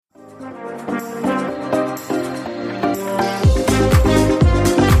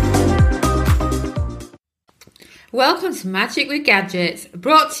Welcome to Magic with Gadgets,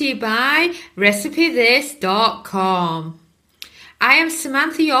 brought to you by RecipeThis.com. I am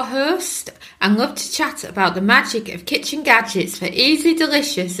Samantha, your host, and love to chat about the magic of kitchen gadgets for easy,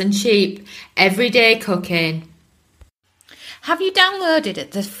 delicious and cheap everyday cooking. Have you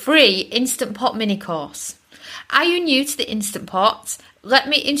downloaded the free Instant Pot mini course? Are you new to the Instant Pot? Let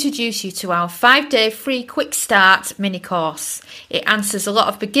me introduce you to our 5-day free quick start mini course. It answers a lot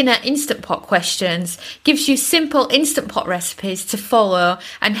of beginner Instant Pot questions, gives you simple Instant Pot recipes to follow,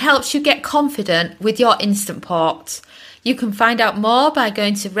 and helps you get confident with your Instant Pot. You can find out more by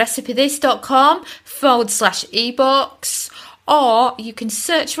going to recipethis.com/ebooks, or you can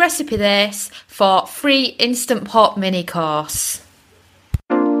search Recipe This for free Instant Pot mini course.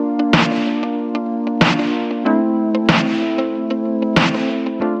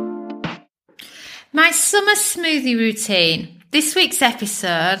 My summer smoothie routine. This week's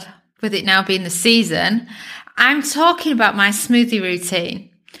episode, with it now being the season, I'm talking about my smoothie routine.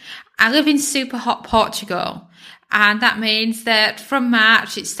 I live in super hot Portugal, and that means that from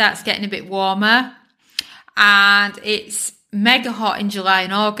March it starts getting a bit warmer, and it's mega hot in July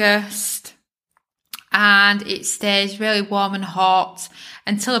and August, and it stays really warm and hot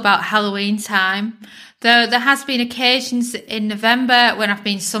until about Halloween time. Though there has been occasions in November when I've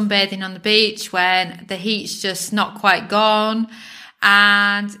been sunbathing on the beach when the heat's just not quite gone.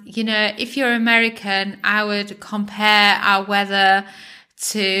 And, you know, if you're American, I would compare our weather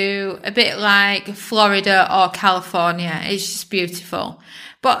to a bit like Florida or California. It's just beautiful.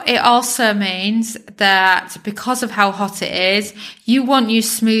 But it also means that because of how hot it is, you want your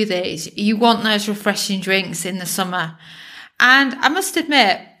smoothies. You want those refreshing drinks in the summer. And I must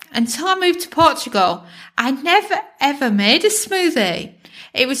admit, until I moved to Portugal, I never ever made a smoothie.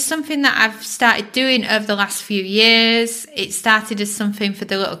 It was something that I've started doing over the last few years. It started as something for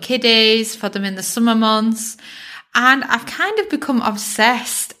the little kiddies, for them in the summer months. And I've kind of become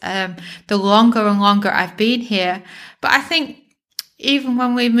obsessed the longer and longer I've been here. But I think even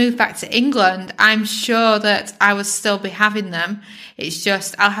when we move back to England, I'm sure that I will still be having them. It's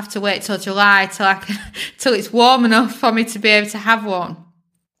just I'll have to wait till July till it's warm enough for me to be able to have one.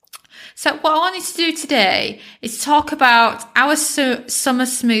 So what I wanted to do today is talk about our summer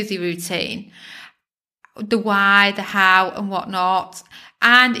smoothie routine, the why, the how and whatnot,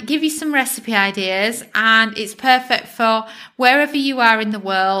 and give you some recipe ideas. And it's perfect for wherever you are in the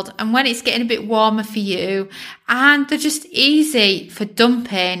world and when it's getting a bit warmer for you. And they're just easy for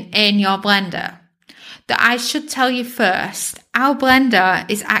dumping in your blender. That I should tell you first, our blender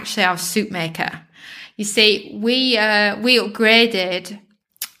is actually our soup maker. You see, we upgraded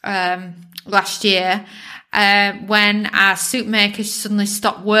last year when our soup maker suddenly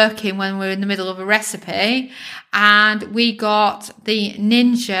stopped working when we were in the middle of a recipe, and we got the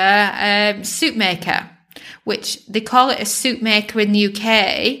Ninja soup maker, which they call it a soup maker in the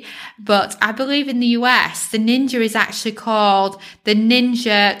UK, but I believe in the US the Ninja is actually called the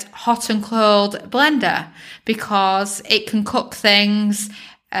Ninja hot and cold blender because it can cook things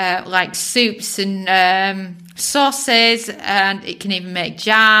like soups and sauces, and it can even make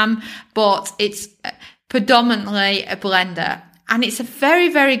jam, but it's predominantly a blender. And it's a very,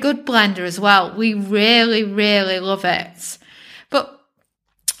 very good blender as well. We really, really love it. But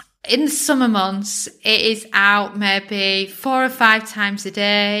in the summer months, it is out maybe 4 or 5 times a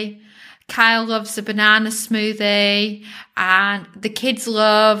day. Kyle loves a banana smoothie, and the kids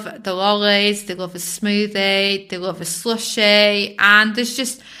love the lollies, they love a smoothie, they love a slushie, and there's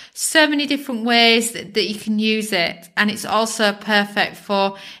just so many different ways that you can use it. And it's also perfect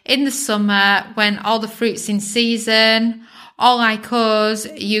for in the summer when all the fruit's in season, or like us,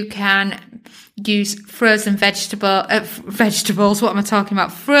 you can use frozen vegetables, what am I talking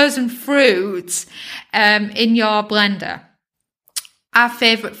about? Frozen fruits in your blender. Our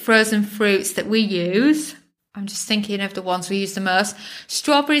favourite frozen fruits that we use, I'm just thinking of the ones we use the most.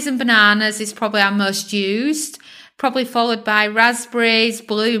 Strawberries and bananas is probably our most used, probably followed by raspberries,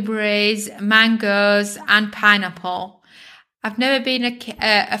 blueberries, mangoes and pineapple. I've never been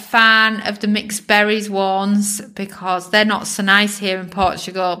a fan of the mixed berries ones because they're not so nice here in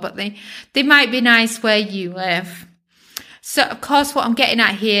Portugal, but they might be nice where you live. So, of course, what I'm getting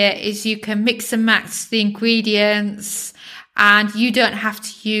at here is you can mix and match the ingredients, and you don't have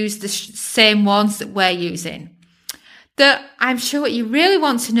to use the same ones that we're using. I'm sure what you really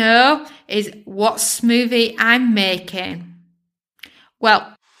want to know is what smoothie I'm making.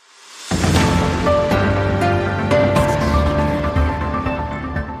 Well,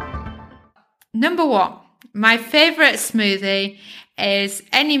 number 1, my favourite smoothie is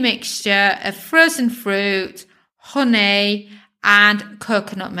any mixture of frozen fruit, honey, and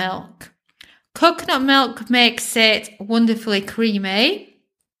coconut milk. Coconut milk makes it wonderfully creamy.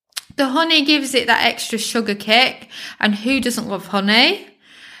 The honey gives it that extra sugar kick, and who doesn't love honey?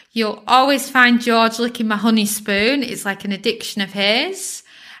 You'll always find George licking my honey spoon. It's like an addiction of his.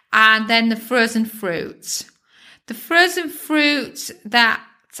 And then the frozen fruit. The frozen fruit that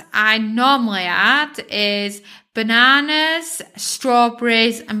I normally add is bananas,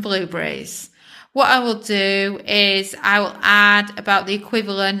 strawberries and blueberries. What I will do is I will add about the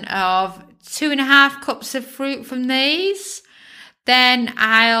equivalent of 2.5 cups of fruit from these. Then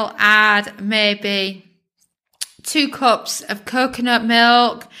I'll add maybe 2 cups of coconut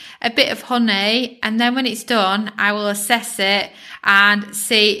milk, a bit of honey, and then when it's done, I will assess it and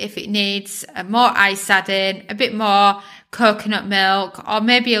see if it needs more ice added, a bit more coconut milk, or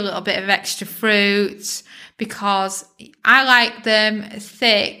maybe a little bit of extra fruit, because I like them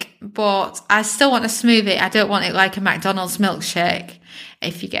thick, but I still want a smoothie. I don't want it like a McDonald's milkshake,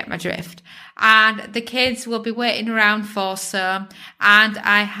 if you get my drift. And the kids will be waiting around for some, and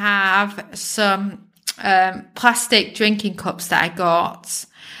I have some plastic drinking cups that I got.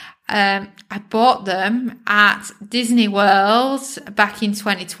 I bought them at Disney World back in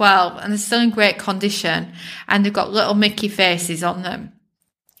 2012, and they're still in great condition, and they've got little Mickey faces on them.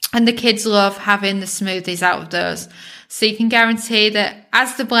 And the kids love having the smoothies out of those. So you can guarantee that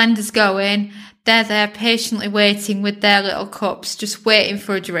as the blender's going, they're there patiently waiting with their little cups, just waiting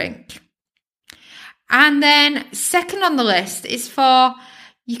for a drink. And then second on the list is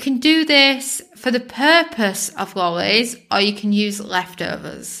you can do this for the purpose of lollies, or you can use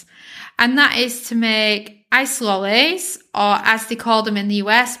leftovers. And that is to make ice lollies, or as they call them in the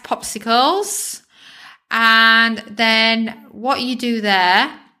US, popsicles. And then what you do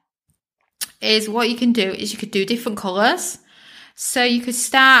there is you could do different colours. So you could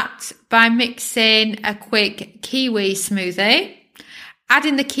start by mixing a quick kiwi smoothie,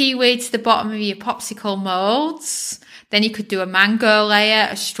 adding the kiwi to the bottom of your popsicle molds. Then you could do a mango layer,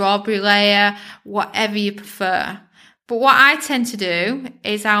 a strawberry layer, whatever you prefer. But what I tend to do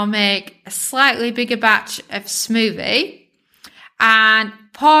is I'll make a slightly bigger batch of smoothie and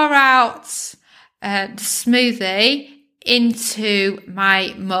pour out the smoothie into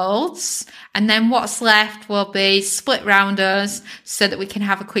my molds, and then what's left will be split round us so that we can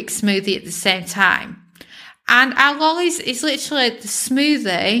have a quick smoothie at the same time. And our lollies is literally the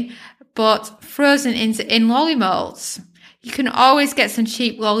smoothie, but frozen in lolly molds. You can always get some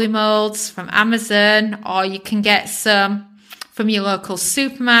cheap lolly molds from Amazon, or you can get some from your local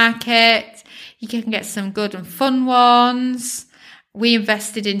supermarket. You can get some good and fun ones. We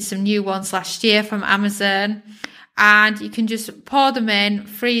invested in some new ones last year from Amazon, and you can just pour them in,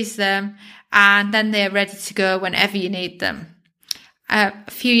 freeze them, and then they're ready to go whenever you need them. A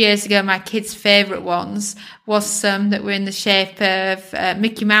few years ago, my kids' favourite ones was some that were in the shape of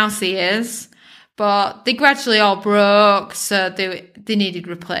Mickey Mouse ears, but they gradually all broke, so they needed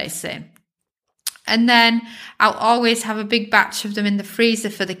replacing. And then I'll always have a big batch of them in the freezer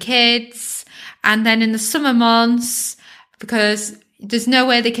for the kids. And then in the summer months, because there's no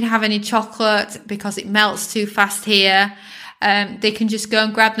way they can have any chocolate because it melts too fast here, they can just go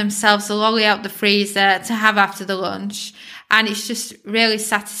and grab themselves a lolly out the freezer to have after the lunch. And it's just really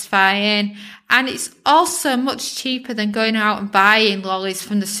satisfying. And it's also much cheaper than going out and buying lollies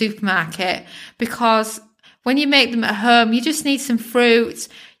from the supermarket, because when you make them at home, you just need some fruit,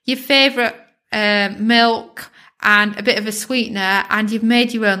 your favourite milk, and a bit of a sweetener, and you've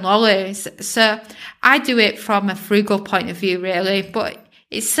made your own lollies. So I do it from a frugal point of view, really, but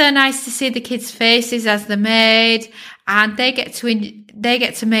it's so nice to see the kids' faces as they're made, and they get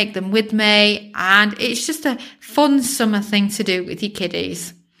to make them with me, and it's just a fun summer thing to do with your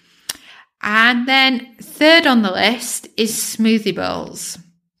kiddies. And then third on the list is smoothie bowls.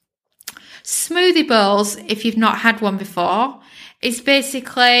 Smoothie bowls, if you've not had one before, is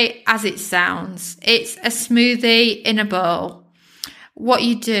basically as it sounds. It's a smoothie in a bowl. What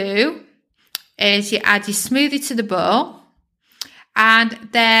you do is you add your smoothie to the bowl, and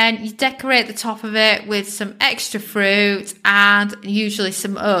then you decorate the top of it with some extra fruit and usually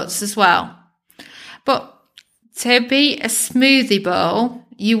some oats as well. But to be a smoothie bowl,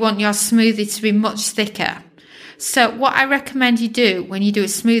 you want your smoothie to be much thicker. So what I recommend you do when you do a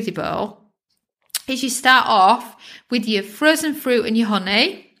smoothie bowl is you start off with your frozen fruit and your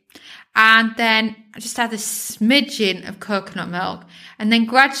honey, and then just add a smidgen of coconut milk, and then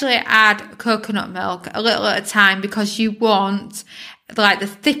gradually add coconut milk a little at a time, because you want like the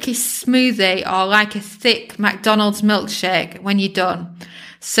thickest smoothie, or like a thick McDonald's milkshake when you're done,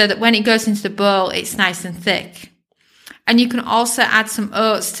 so that when it goes into the bowl, it's nice and thick. And you can also add some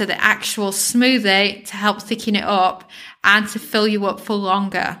oats to the actual smoothie to help thicken it up and to fill you up for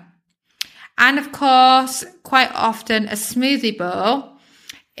longer. And of course, quite often a smoothie bowl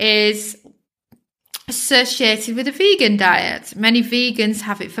is associated with a vegan diet. Many vegans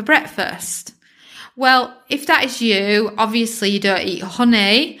have it for breakfast. Well, if that is you, obviously you don't eat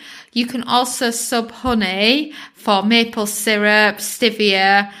honey. You can also sub honey for maple syrup,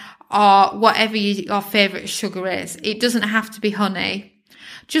 stevia, or whatever your favourite sugar is. It doesn't have to be honey.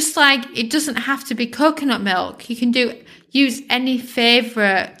 Just like it doesn't have to be coconut milk. You can use any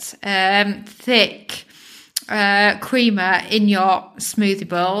favourite thick creamer in your smoothie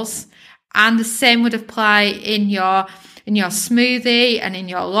bowls, and the same would apply in your smoothie and in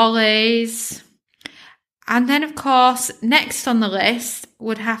your lollies. And then, of course, next on the list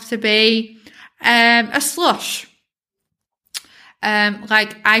would have to be a slush.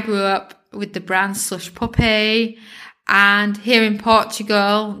 Like I grew up with the brand Slush Puppy. And here in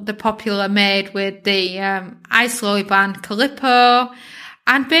Portugal, the popular made with the ice lolly band Calippo.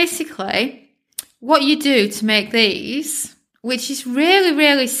 And basically, what you do to make these, which is really,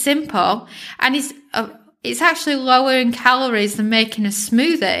 really simple, and it's actually lower in calories than making a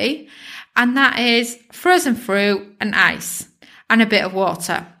smoothie, and that is frozen fruit and ice and a bit of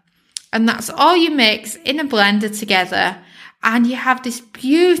water. And that's all you mix in a blender together, and you have this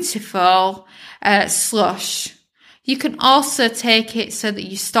beautiful slush. You can also take it so that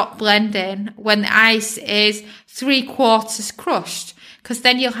you stop blending when the ice is 3/4 crushed, because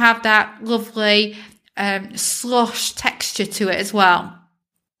then you'll have that lovely slush texture to it as well.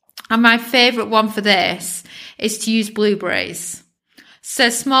 And my favourite one for this is to use blueberries. So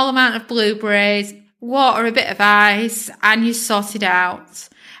a small amount of blueberries, water, a bit of ice, and you sort it out.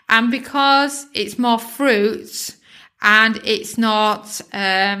 And because it's more fruit and it's not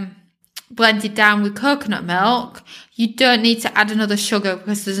blended down with coconut milk, you don't need to add another sugar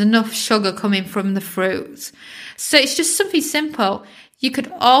because there's enough sugar coming from the fruit. So it's just something simple. You could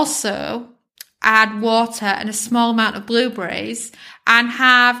also add water and a small amount of blueberries and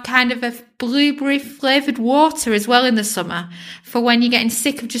have kind of a blueberry flavoured water as well in the summer for when you're getting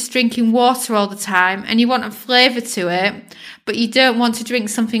sick of just drinking water all the time and you want a flavour to it, but you don't want to drink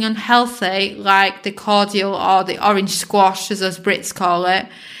something unhealthy like the cordial or the orange squash, as us Brits call it.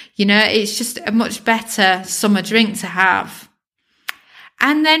 You know, it's just a much better summer drink to have.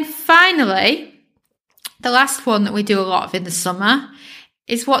 And then finally, the last one that we do a lot of in the summer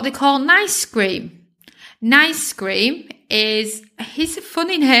is what they call nice cream. Nice cream is a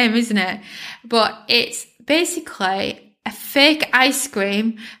funny name, isn't it? But it's basically a fake ice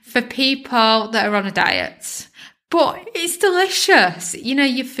cream for people that are on a diet. But it's delicious. You know,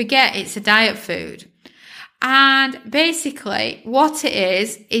 you forget it's a diet food. And basically what it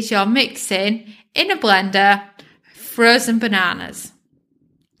is you're mixing in a blender frozen bananas.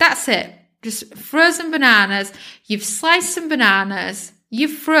 That's it. Just frozen bananas. You've sliced some bananas.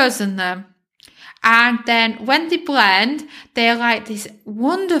 You've frozen them. And then when they blend, they're like this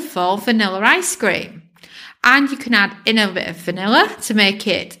wonderful vanilla ice cream. And you can add in a bit of vanilla to make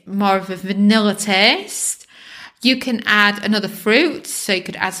it more of a vanilla taste. You can add another fruit, so you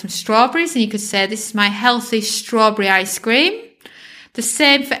could add some strawberries and you could say, this is my healthy strawberry ice cream. The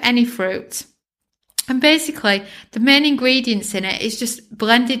same for any fruit. And basically, the main ingredients in it is just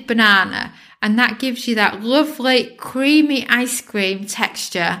blended banana, and that gives you that lovely creamy ice cream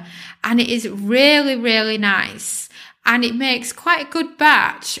texture, and it is really, really nice. And it makes quite a good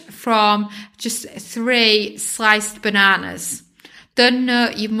batch from just 3 sliced bananas. Don't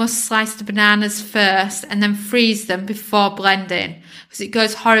note you must slice the bananas first and then freeze them before blending, because it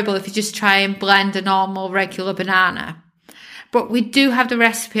goes horrible if you just try and blend a normal regular banana. But we do have the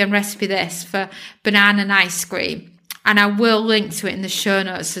recipe on Recipe This for banana and ice cream, and I will link to it in the show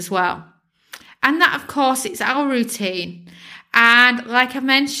notes as well. And that, of course, is our routine. And like I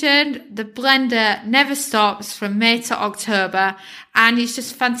mentioned, the blender never stops from May to October, and it's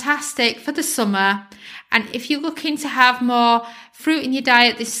just fantastic for the summer. And if you're looking to have more fruit in your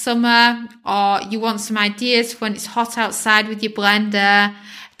diet this summer, or you want some ideas when it's hot outside with your blender,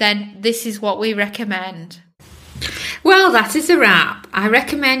 then this is what we recommend. Well, that is a wrap. I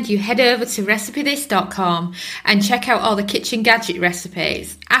recommend you head over to recipethis.com and check out all the kitchen gadget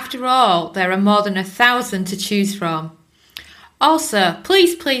recipes. After all, there are more than 1,000 to choose from. Also,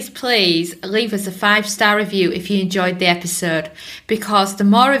 please leave us a 5-star review if you enjoyed the episode, because the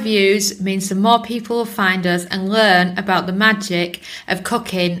more reviews means the more people will find us and learn about the magic of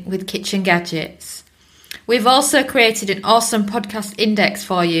cooking with kitchen gadgets. We've also created an awesome podcast index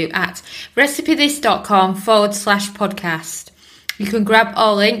for you at recipethis.com/podcast. You can grab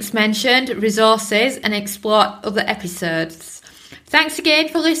all links mentioned, resources, and explore other episodes. Thanks again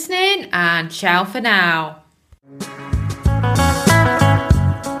for listening, and ciao for now.